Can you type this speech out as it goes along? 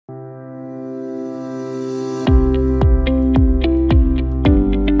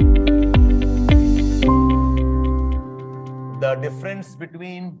difference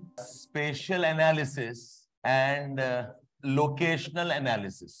between spatial analysis and locational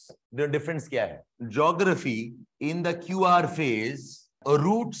analysis. The difference क्या है? Geography in the QR phase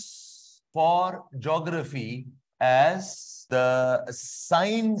roots for geography as the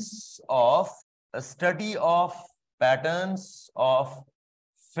science of a study of patterns of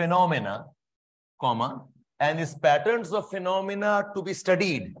phenomena, comma, and these patterns of phenomena to be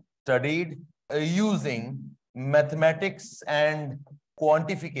studied using mathematics and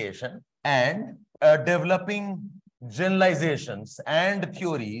quantification and developing generalizations and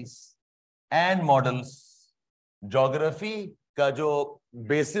theories and models. Geography का जो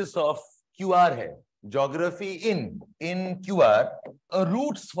basis of QR है, geography in QR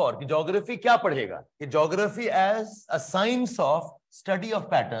roots for कि geography क्या पढ़ेगा? कि geography as a science of study of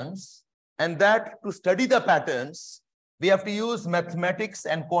patterns, and that to study the patterns we have to use mathematics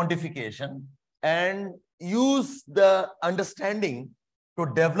and quantification and use the understanding to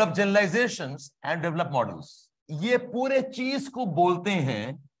develop generalizations and develop models. ये पूरे चीज को बोलते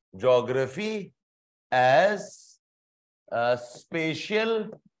हैं geography as a spatial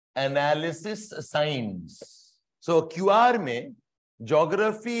analysis science. So QR में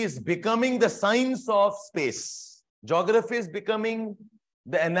geography is becoming the science of space. Geography is becoming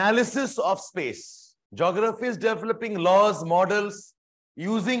the analysis of space. Geography is developing laws, models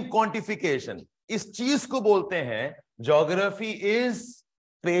using quantification. इस चीज को बोलते हैं geography is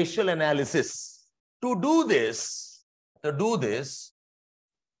spatial analysis. To do this,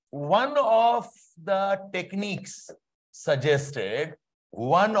 one of the techniques suggested,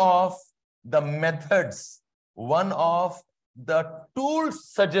 one of the methods, one of the tools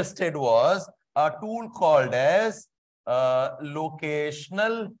suggested was a tool called as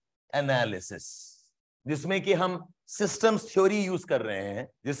locational analysis, जिसमें कि हम systems theory use कर रहे हैं,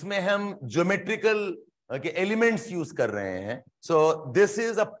 जिसमें हम geometrical elements use कर रहे हैं. So this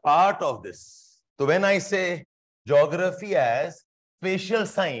is a part of this. So when I say geography as spatial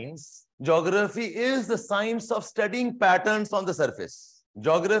science, geography is the science of studying patterns on the surface.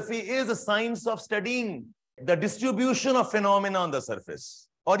 Geography is the science of studying the distribution of phenomena on the surface.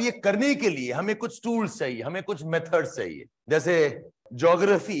 और ये करने के लिए हमें कुछ tools चाहिए, हमें कुछ methods चाहिए. जैसे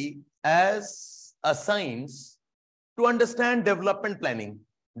geography as a science to understand development planning.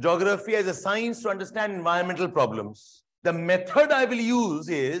 Geography as a science to understand environmental problems. The method I will use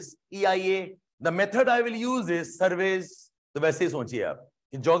is EIA. The method I will use is surveys. तो वैसे ही सोचिए आप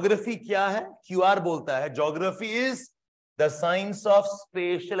कि geography क्या है? QR बोलता है geography is the science of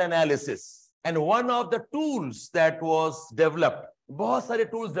spatial analysis. And one of the tools that was developed, बहुत सारे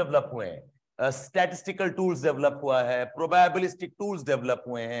tools develop हुए हैं. Statistical tools develop हुआ है, probabilistic tools develop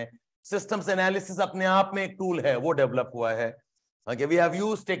हुए हैं, systems analysis अपने आप में एक tool है, वो develop हुआ है. Okay, we have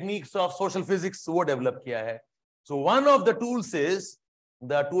used techniques of social physics, वो develop किया है. So one of the tools is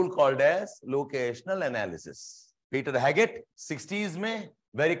the tool called as locational analysis. Peter Haggett, 60s में,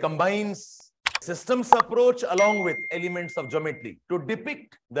 where he combines systems approach along with elements of geometry to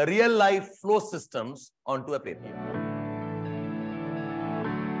depict the real life flow systems onto a paper.